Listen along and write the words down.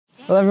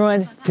Hello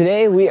everyone,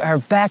 today we are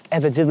back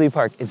at the Ghibli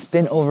Park. It's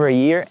been over a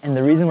year and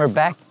the reason we're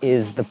back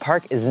is the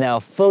park is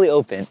now fully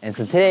open. And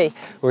so today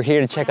we're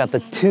here to check out the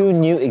 2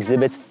 new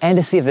exhibits and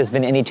to see if there's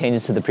been any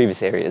changes to the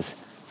previous areas.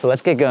 So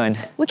let's get going.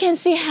 We can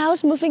see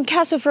Howl's Moving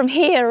Castle from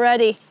here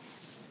already.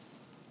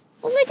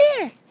 Over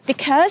there.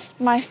 Because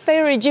my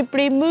favorite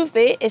Ghibli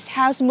movie is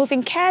Howl's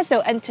Moving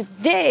Castle, and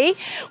today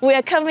we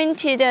are coming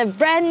to the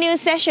brand new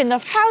session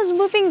of Howl's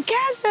Moving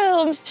Castle.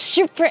 I'm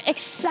super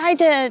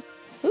excited.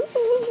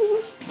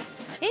 Ooh.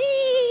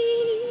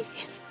 Hey.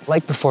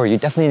 Like before, you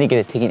definitely need to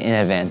get a ticket in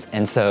advance.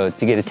 And so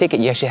to get a ticket,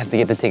 you actually have to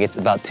get the tickets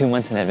about 2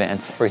 months in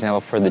advance. For example,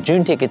 for the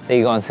June tickets,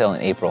 they go on sale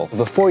in April.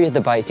 Before, you have to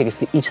buy tickets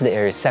to each of the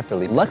areas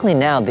separately. Luckily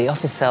now, they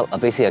also sell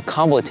basically a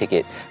combo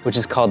ticket, which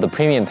is called the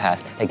Premium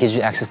Pass, that gives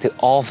you access to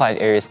all 5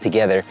 areas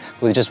together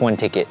with just 1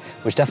 ticket,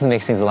 which definitely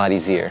makes things a lot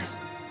easier.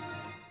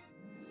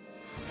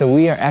 So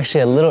we are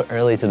actually a little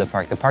early to the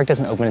park. The park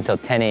doesn't open until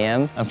 10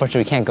 a.m.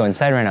 Unfortunately, we can't go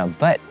inside right now,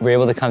 but we're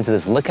able to come to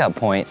this lookout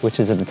point,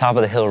 which is at the top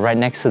of the hill right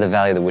next to the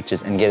Valley of the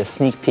Witches, and get a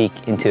sneak peek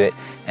into it.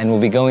 And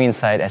we'll be going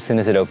inside as soon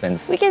as it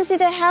opens. We can see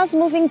the Howl's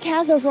Moving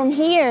Castle from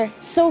here.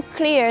 So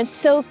clear,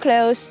 so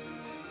close.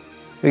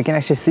 We can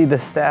actually see the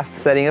staff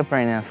setting up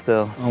right now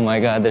still. Oh my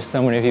God, there's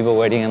so many people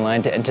waiting in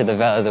line to enter the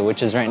Valley of the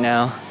Witches right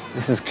now.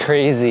 This is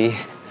crazy.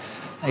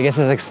 I guess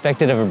it's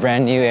expected of a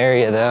brand new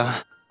area though.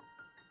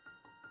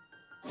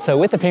 So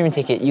with the premium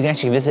ticket, you can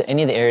actually visit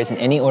any of the areas in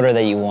any order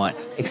that you want,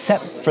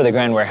 except for the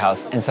Grand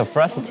Warehouse. And so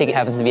for us, the ticket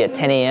happens to be at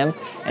 10 a.m.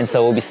 And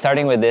so we'll be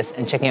starting with this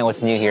and checking out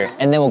what's new here.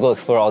 And then we'll go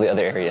explore all the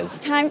other areas.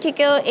 Time to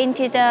go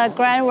into the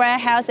Grand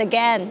Warehouse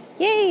again.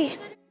 Yay!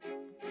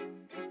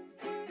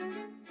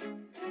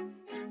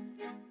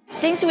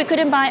 Since we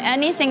couldn't buy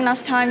anything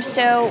last time,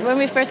 so when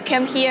we first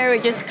came here, we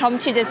just come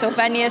to the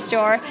souvenir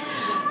store.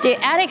 They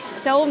added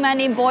so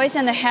many Boys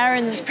and the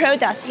Heron's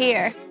products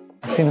here.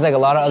 Seems like a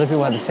lot of other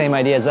people have the same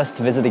idea as us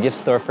to visit the gift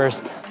store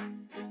first.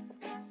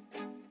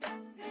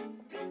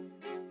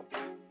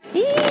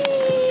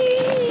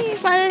 Yay!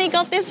 Finally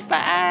got this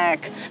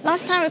back.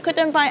 Last time we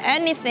couldn't buy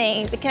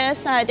anything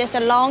because there's a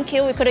long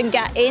queue, we couldn't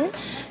get in.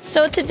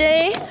 So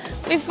today,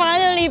 we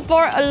finally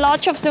bought a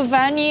lot of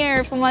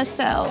souvenirs for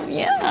myself,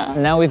 yeah.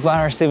 Now we've bought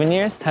our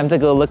souvenirs, time to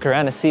go look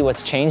around to see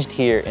what's changed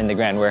here in the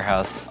Grand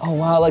Warehouse. Oh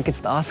wow, look, it's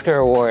the Oscar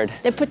Award.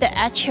 They put the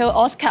actual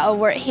Oscar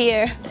Award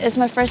here. It's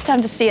my first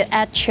time to see an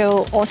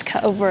actual Oscar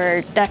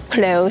Award that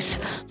close.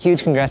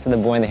 Huge congrats to The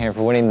Boy and the Heron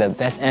for winning the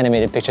Best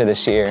Animated Picture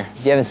this year.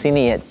 If you haven't seen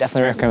it yet,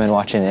 definitely recommend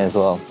watching it as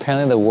well.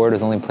 Apparently the award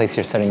was only placed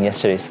here starting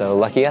yesterday, so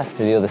lucky us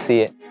to be able to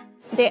see it.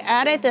 They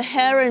added the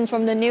heron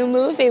from the new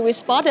movie we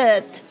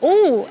spotted.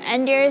 Oh,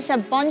 and there's a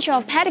bunch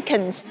of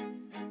pelicans.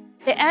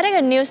 They added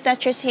a new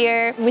statues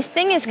here. We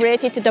think it's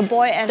related to the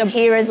Boy and the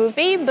Heron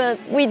movie, but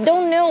we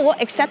don't know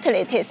what exactly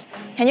it is.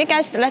 Can you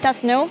guys let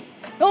us know?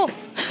 Oh,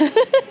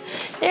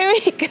 there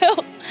we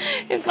go.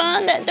 We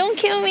found that. Don't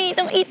kill me,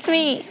 don't eat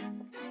me.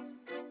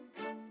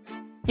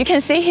 You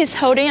can see he's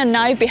holding a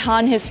knife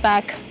behind his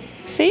back.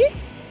 See?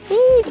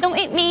 Ooh, don't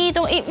eat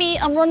me,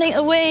 I'm running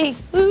away.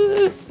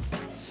 Ooh.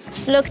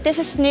 Look, this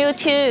is new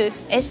too.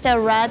 It's the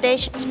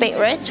radish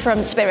spirits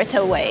from Spirited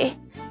Away.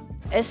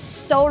 It's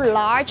so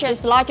large,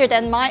 it's larger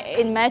than my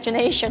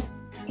imagination.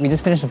 We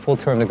just finished a full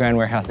tour of the Grand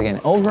Warehouse again.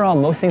 Overall,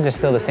 most things are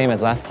still the same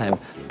as last time,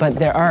 but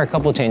there are a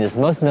couple changes.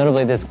 Most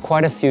notably, there's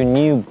quite a few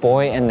new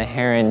Boy and the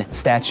Heron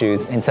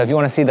statues. And so if you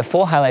want to see the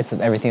full highlights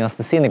of everything else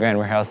to see in the Grand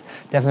Warehouse,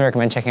 definitely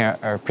recommend checking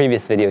out our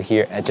previous video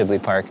here at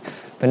Ghibli Park.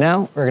 But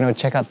now we're gonna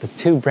check out the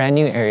 2 brand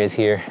new areas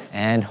here,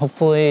 and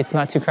hopefully it's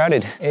not too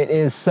crowded. It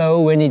is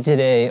so windy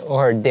today,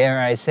 or dare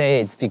I say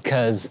it's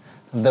because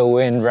the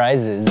wind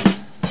rises.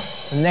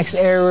 The next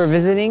area we're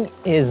visiting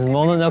is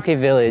Mononoke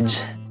Village.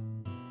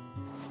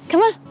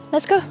 Come on,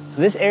 let's go.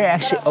 This area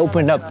actually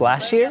opened up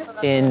last year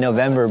in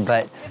November,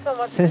 but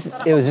since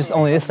it was just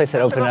only this place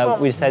that opened up,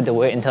 we decided to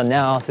wait until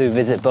now so we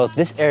visit both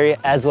this area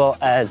as well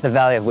as the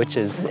Valley of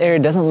Witches. This area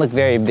doesn't look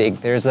very big.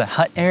 There's a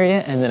hut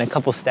area and then a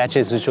couple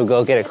statues which we'll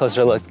go get a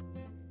closer look.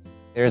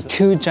 There's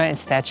 2 giant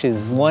statues,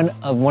 one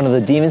of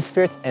the demon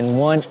spirits and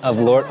one of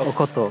Lord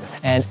Okoto.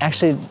 And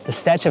actually, the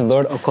statue of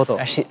Lord Okoto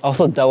actually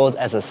also doubles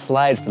as a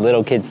slide for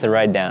little kids to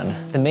ride down.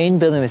 The main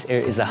building in this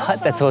area is a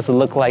hut that's supposed to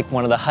look like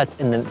one of the huts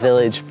in the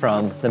village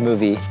from the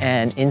movie.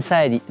 And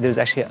inside, there's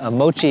actually a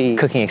mochi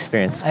cooking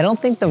experience. I don't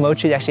think the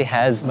mochi actually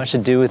has much to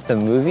do with the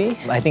movie.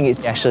 I think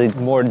it's actually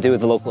more to do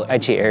with the local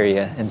Aichi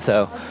area. And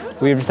so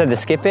we decided to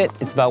skip it.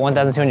 It's about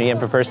 1,200 yen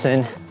per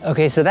person.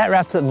 Okay, so that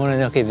wraps up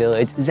Mononoke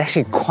Village. It's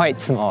actually quite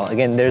small.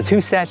 Again, there's 2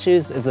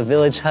 statues, there's a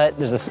village hut,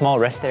 there's a small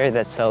rest area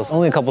that sells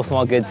only a couple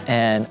small goods,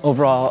 and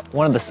overall,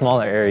 one of the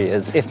smaller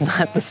areas, if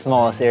not the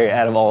smallest area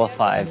out of all of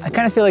 5. I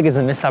kind of feel like it's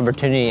a missed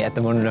opportunity at the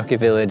Mononoke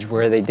Village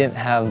where they didn't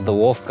have the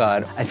wolf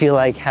god. I feel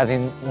like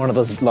having one of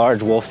those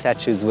large wolf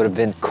statues would have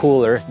been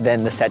cooler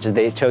than the statues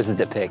they chose to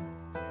depict.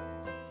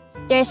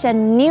 There's a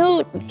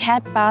new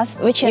cat bus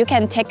which you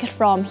can take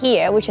from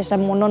here, which is a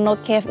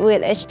Mononoke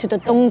Village, to the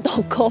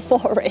Dondoko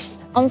forest.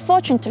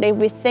 Unfortunately,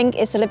 we think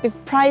it's a little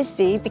bit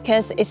pricey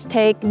because it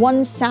takes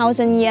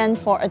 1,000 yen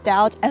for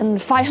adults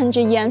and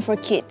 500 yen for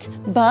kids.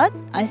 But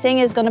I think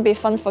it's gonna be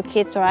fun for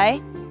kids,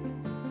 right?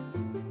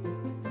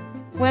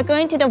 We're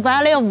going to the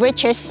Valley of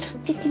Witches.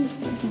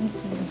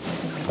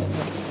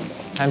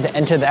 Time to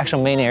enter the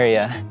actual main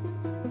area.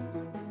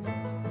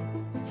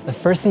 The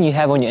first thing you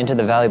have when you enter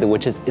the Valley of the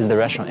Witches is the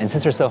restaurant. And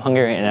since we're so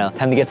hungry right now,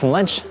 time to get some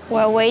lunch.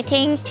 We're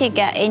waiting to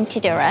get into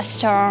the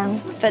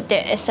restaurant, but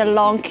there is a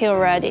long queue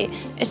already.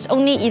 It's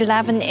only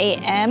 11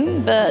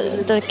 a.m.,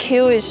 but the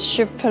queue is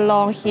super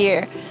long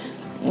here.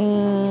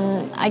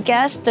 I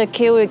guess the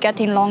queue is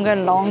getting longer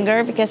and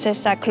longer because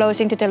it's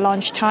closing to the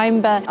lunch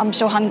time, but I'm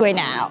so hungry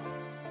now.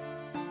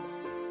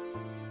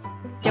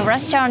 The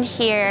restaurant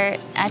here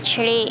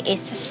actually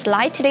is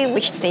slightly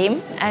witch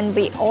theme, and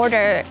we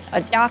order a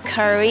dark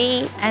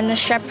curry and a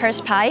shepherd's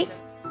pie.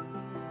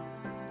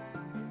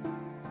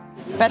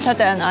 Better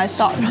than I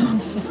thought.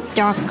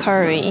 Dark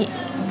curry.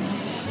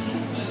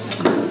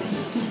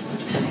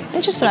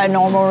 It's just like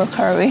normal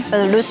curry,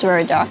 but it looks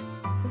very dark.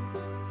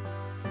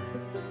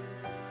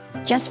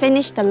 Just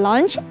finished the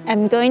lunch.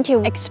 I'm going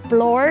to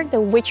explore the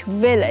witch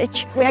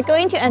village. We are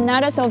going to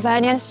another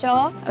souvenir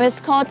store. It's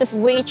called the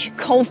Witch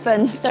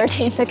Coven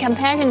 13. So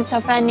compared to the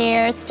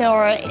souvenir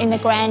store in the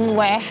Grand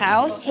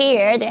Warehouse,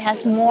 here it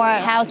has more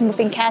house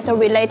moving castle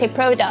related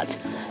products.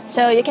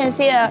 So you can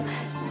see a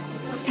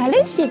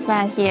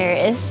Kalushipa here.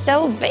 It's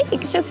so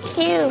big, so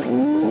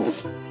cute.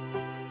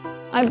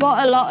 I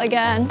bought a lot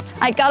again.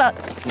 I got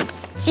a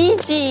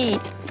Gigi.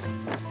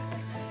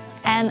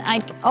 And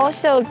I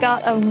also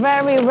got a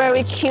very,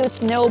 very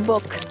cute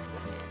notebook.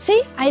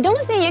 See, I don't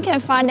think you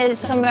can find it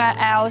somewhere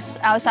else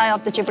outside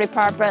of the Ghibli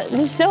Park, but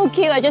it's so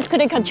cute, I just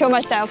couldn't control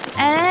myself.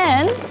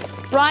 And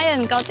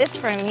Ryan got this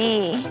for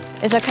me.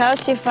 It's a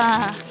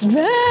Kalushipa.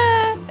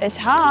 It's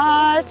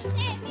hot.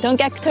 Don't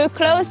get too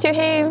close to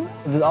him.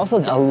 There's also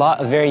a lot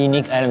of very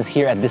unique items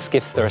here at this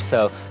gift store,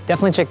 so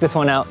definitely check this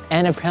one out.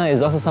 And apparently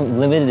there's also some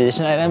limited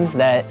edition items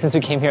that, since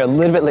we came here a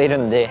little bit later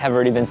in the day, have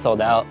already been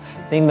sold out.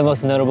 I think the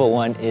most notable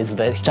one is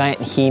the giant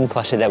Heron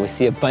plushie that we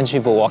see a bunch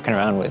of people walking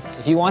around with.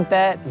 If you want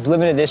that, it's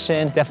limited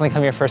edition. Definitely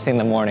come here first thing in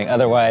the morning.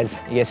 Otherwise,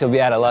 I guess you'll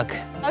be out of luck.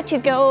 How to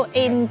go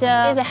in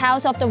the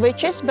House of the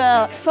Witches,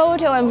 but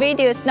photo and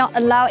video is not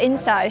allowed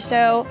inside,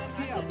 so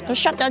don't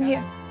shut down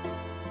here.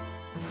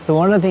 So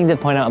one of the things to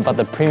point out about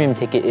the premium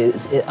ticket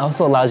is it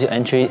also allows you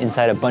entry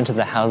inside a bunch of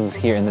the houses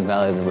here in the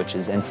Valley of the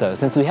Witches. And so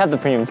since we have the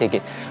premium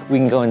ticket, we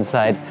can go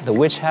inside the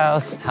Witch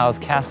House, Howl's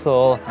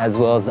Castle, as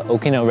well as the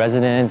Okino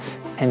Residence.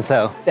 And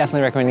so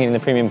definitely recommend getting the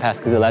premium pass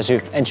because it allows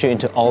you entry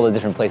into all the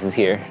different places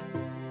here.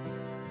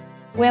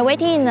 We're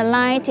waiting in the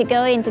line to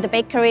go into the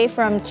bakery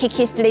from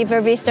Kiki's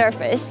delivery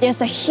service.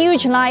 There's a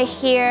huge line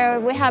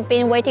here. We have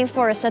been waiting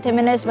for 30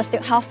 minutes, but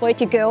still halfway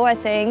to go, I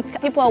think.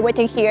 People are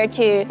waiting here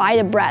to buy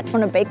the bread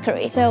from the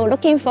bakery. So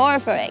looking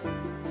forward for it.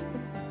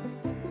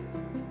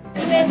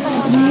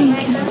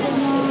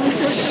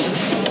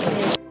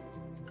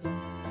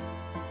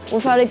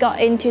 We've already got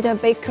into the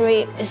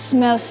bakery. It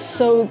smells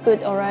so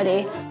good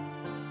already.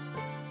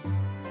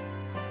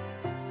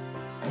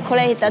 こ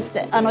れ一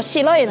つ、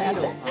白いのや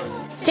つ。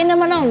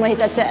 Cinnamonも一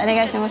つお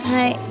願いします。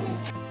はい。あ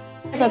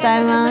りがとうござ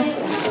います。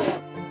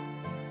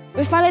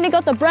We finally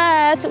got the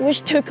bread,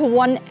 which took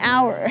 1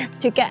 hour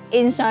to get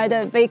inside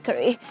the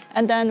bakery,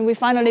 and then we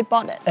finally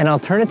bought it. An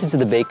alternative to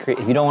the bakery,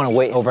 if you don't want to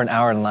wait over an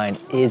hour in line,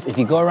 is if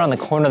you go around the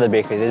corner of the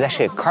bakery, there's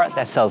actually a cart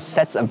that sells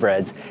sets of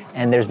breads,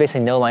 and there's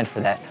basically no line for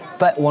that.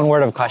 But one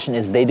word of caution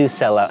is they do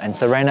sell out, and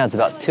so right now it's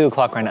about 2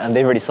 o'clock right now, and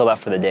they've already sold out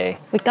for the day.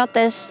 We got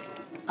this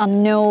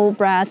no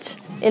bread.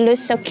 It looks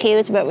so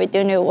cute, but we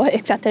don't know what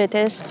exactly it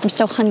is. I'm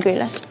so hungry.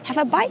 Let's have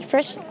a bite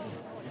first.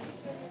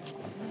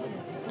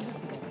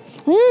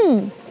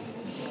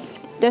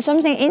 There's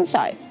something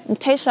inside. It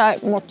tastes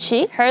like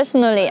mochi.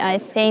 Personally, I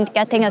think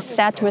getting a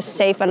set will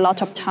save a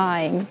lot of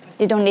time.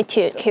 You don't need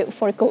to queue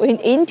for going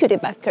into the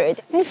bakery.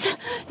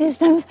 It's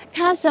the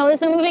castle. It's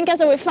the moving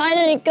castle. We're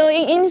finally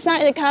going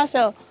inside the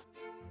castle.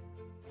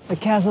 The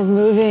castle's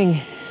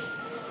moving.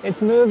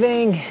 It's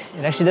moving.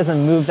 It actually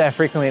doesn't move that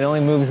frequently. It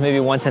only moves maybe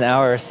once an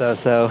hour or so.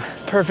 So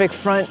perfect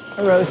front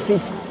row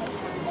seats.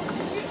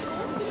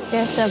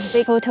 There's a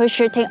big photo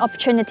shooting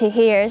opportunity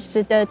here.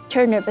 So the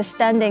turnip is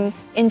standing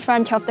in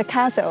front of the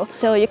castle.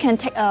 So you can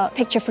take a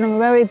picture from a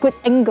very good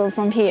angle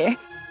from here.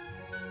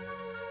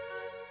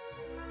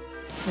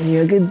 Are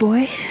you a good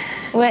boy?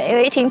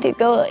 We're waiting to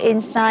go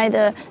inside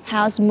the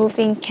house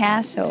moving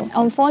castle.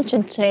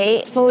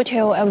 Unfortunately,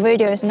 photo and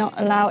video is not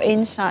allowed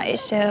inside,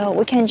 so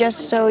we can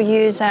just show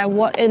you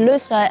what it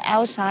looks like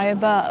outside,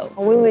 but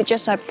we will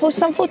just post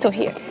some photo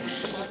here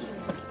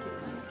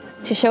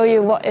to show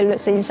you what it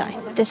looks inside.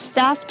 The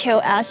staff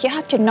told us you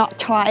have to knock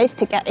twice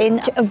to get in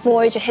to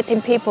avoid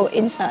hitting people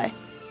inside.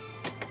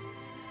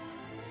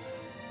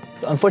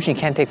 Unfortunately, you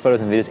can't take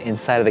photos and videos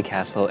inside of the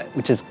castle,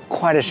 which is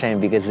quite a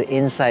shame because the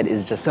inside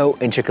is just so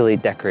intricately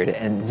decorated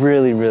and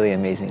really, really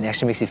amazing. It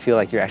actually makes you feel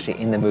like you're actually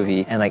in the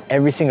movie. And like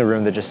every single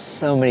room, there's just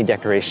so many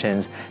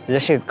decorations.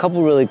 There's actually a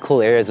couple really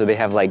cool areas where they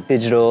have like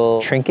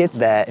digital trinkets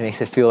that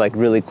makes it feel like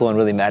really cool and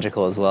really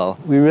magical as well.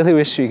 We really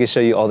wish we could show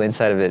you all the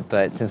inside of it,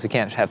 but since we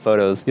can't have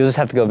photos, you'll just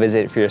have to go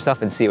visit it for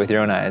yourself and see it with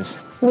your own eyes.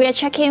 We are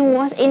checking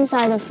what's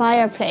inside the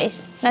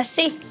fireplace. Let's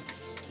see.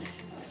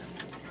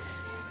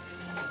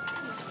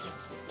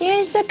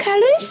 There's a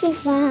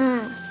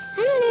Calusiva.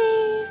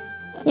 Hi.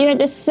 You're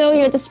the soul,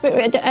 you're the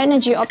spirit, the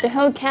energy of the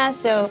whole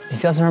castle.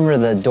 If you also remember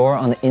the door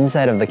on the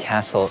inside of the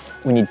castle,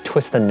 when you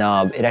twist the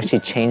knob, it actually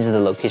changes the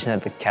location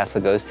that the castle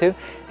goes to.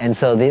 And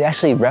so they've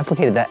actually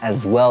replicated that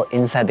as well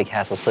inside the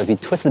castle. So if you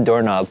twist the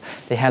doorknob,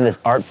 they have this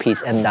art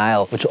piece and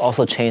dial, which will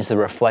also change to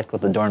reflect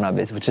what the doorknob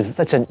is, which is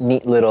such a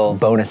neat little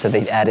bonus that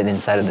they've added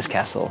inside of this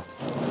castle.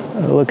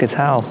 Oh, look, it's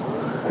Howl.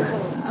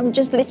 I'm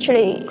just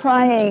literally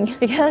crying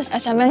because,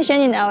 as I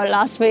mentioned in our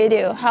last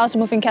video, Howl's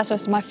Moving Castle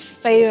is my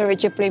favorite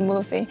Ghibli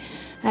movie.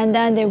 And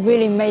then they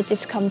really made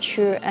this come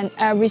true, and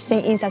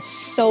everything inside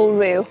so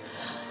real.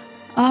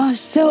 Oh,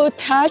 so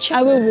touched.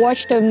 I will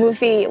watch the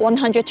movie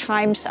 100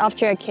 times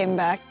after I came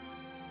back.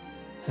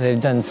 They've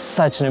done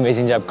such an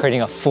amazing job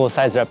creating a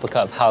full-size replica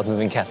of Howl's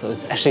Moving Castle.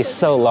 It's actually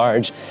so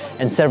large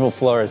and several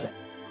floors.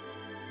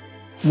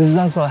 This is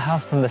also a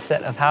house from the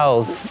set of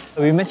Howl's.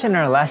 We mentioned in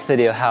our last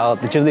video how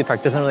the Ghibli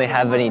Park doesn't really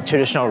have any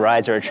traditional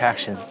rides or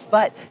attractions,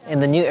 but in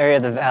the new area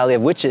of the Valley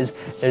of Witches,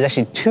 there's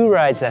actually 2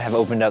 rides that have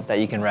opened up that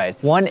you can ride.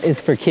 One is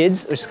for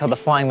kids, which is called the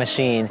Flying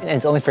Machine, and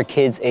it's only for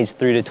kids aged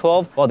 3 to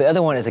 12, while the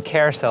other one is a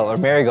carousel or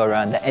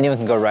merry-go-round that anyone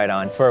can go ride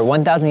on for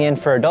 1,000 yen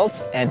for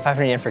adults and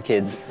 500 yen for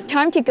kids.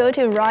 Time to go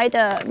to ride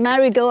the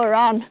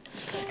merry-go-round.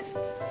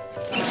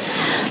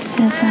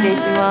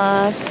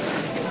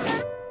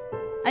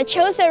 I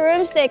chose a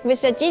roomstick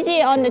with the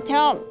Gigi on the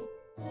top.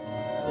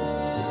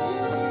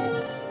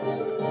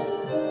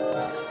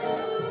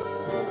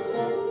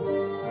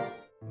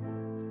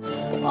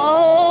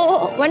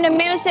 Oh, when the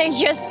music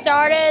just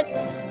started,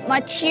 my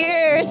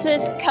tears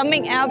is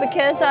coming out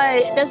because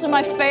this is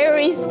my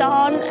favorite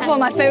song for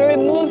my favorite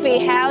movie,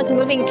 Howl's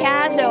Moving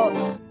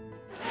Castle.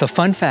 So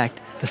fun fact,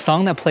 the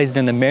song that plays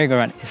during the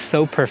merry-go-round is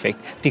so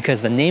perfect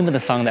because the name of the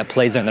song that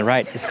plays during the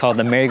ride is called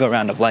the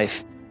Merry-Go-Round of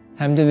Life.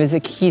 Time to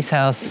visit Kiki's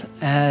house.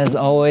 As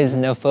always,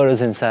 no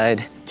photos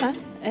inside. Huh?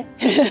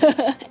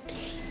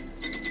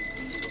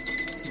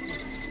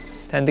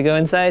 Time to go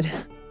inside.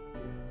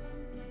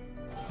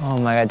 Oh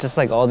my God, just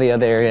like all the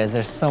other areas,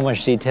 there's so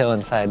much detail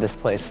inside this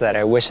place that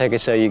I wish I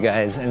could show you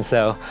guys. And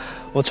so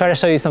we'll try to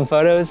show you some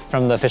photos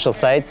from the official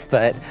sites,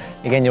 but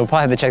again, you'll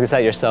probably have to check this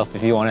out yourself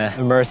if you want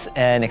to immerse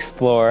and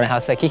explore the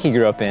house that Kiki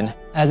grew up in.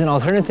 As an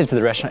alternative to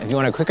the restaurant, if you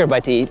want a quicker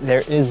bite to eat,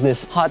 there is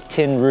this hot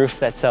tin roof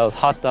that sells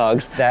hot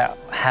dogs that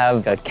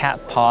have a cat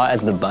paw as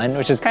the bun,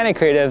 which is kind of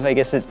creative. I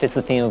guess it fits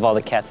the theme of all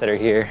the cats that are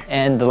here.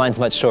 And the line's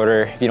much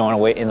shorter if you don't want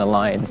to wait in the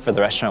line for the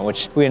restaurant,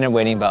 which we ended up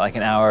waiting about like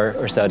an hour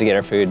or so to get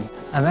our food.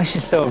 I'm actually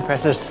so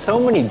impressed. There's so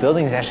many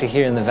buildings actually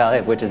here in the Valley,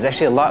 which is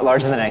actually a lot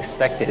larger than I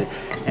expected.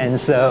 And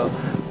so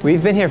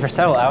we've been here for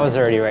several hours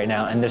already right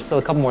now, and there's still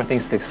a couple more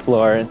things to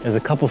explore. There's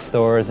a couple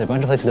stores, a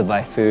bunch of places to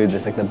buy food.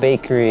 There's like the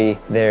bakery,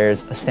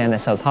 there's a stand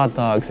that sells hot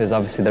dogs, there's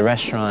obviously the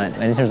restaurant.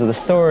 And in terms of the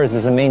stores,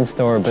 there's a main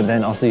store, but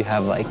then also you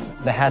have like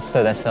the hat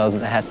store that sells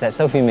the hats that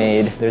Sophie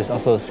made. There's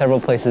also several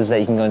places that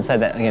you can go inside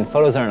that, again,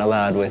 photos aren't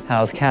allowed, with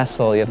Howl's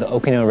Castle, you have the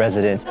Okino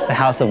Residence, the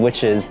House of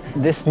Witches.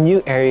 This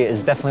new area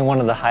is definitely one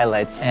of the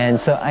highlights.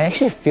 And so I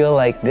actually feel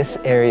like this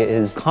area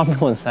is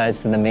comparable in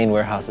size to the main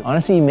warehouse.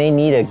 Honestly, you may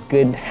need a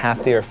good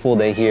half day or full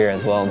day here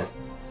as well.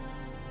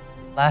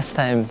 Last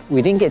time,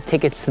 we didn't get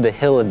tickets to the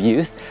Hill of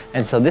Youth,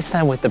 and so this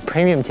time with the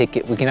premium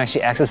ticket, we can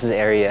actually access this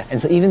area.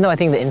 And so even though I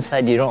think the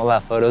inside you don't allow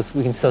photos,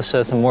 we can still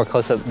show some more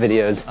close-up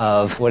videos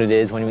of what it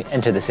is when we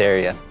enter this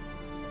area.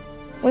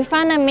 We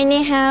found a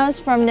mini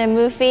house from the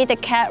movie The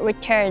Cat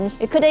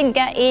Returns. We couldn't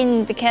get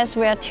in because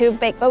we are too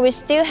big, but we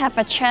still have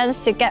a chance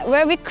to get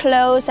very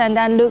close and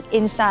then look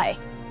inside.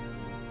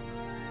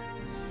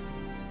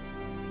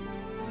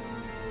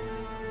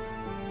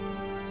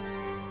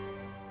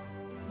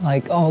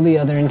 Like all the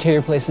other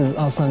interior places,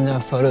 also no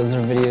photos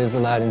or videos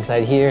allowed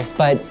inside here.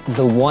 But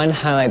the one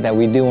highlight that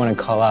we do want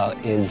to call out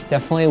is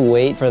definitely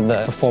wait for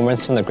the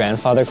performance from the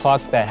grandfather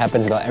clock that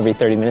happens about every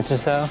 30 minutes or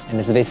so. And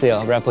it's basically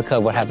a replica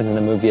of what happens in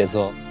the movie as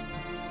well.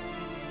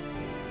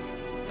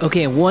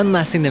 Okay, and one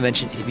last thing to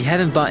mention, if you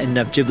haven't bought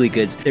enough Ghibli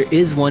goods, there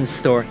is one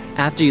store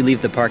after you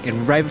leave the park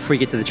and right before you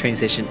get to the train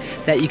station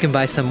that you can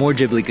buy some more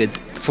Ghibli goods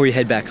before you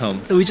head back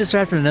home. So we just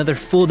wrapped another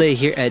full day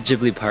here at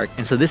Ghibli Park,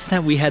 and so this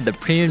time we had the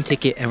premium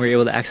ticket and we were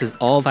able to access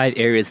all 5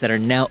 areas that are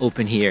now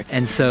open here.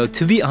 And so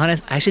to be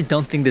honest, I actually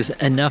don't think there's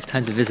enough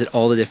time to visit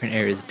all the different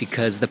areas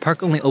because the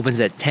park only opens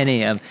at 10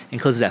 a.m. and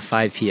closes at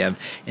 5 p.m.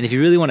 And if you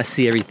really want to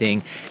see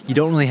everything, you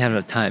don't really have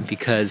enough time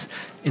because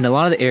In a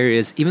lot of the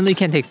areas, even though you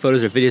can't take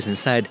photos or videos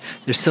inside,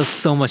 there's still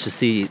so much to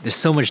see. There's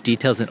so much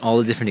details in all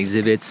the different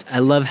exhibits. I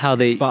love how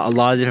they brought a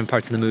lot of different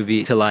parts of the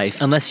movie to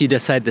life. Unless you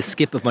decide to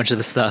skip a bunch of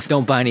the stuff,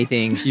 don't buy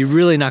anything, you're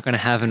really not gonna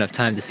have enough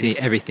time to see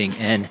everything.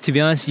 And to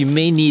be honest, you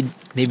may need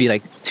maybe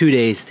like 2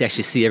 days to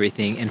actually see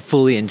everything and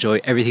fully enjoy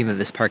everything that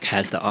this park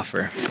has to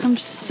offer. I'm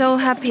so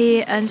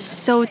happy and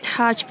so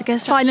touched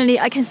because finally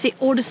I can see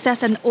all the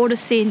sets and all the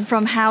scenes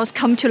from House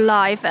come to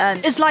life,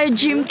 and it's like a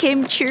dream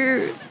came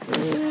true.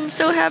 I'm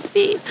so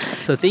happy.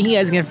 So thank you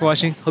guys again for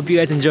watching. Hope you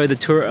guys enjoyed the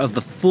tour of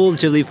the full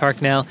Ghibli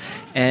Park now,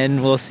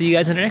 and we'll see you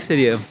guys in our next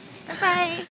video. Bye.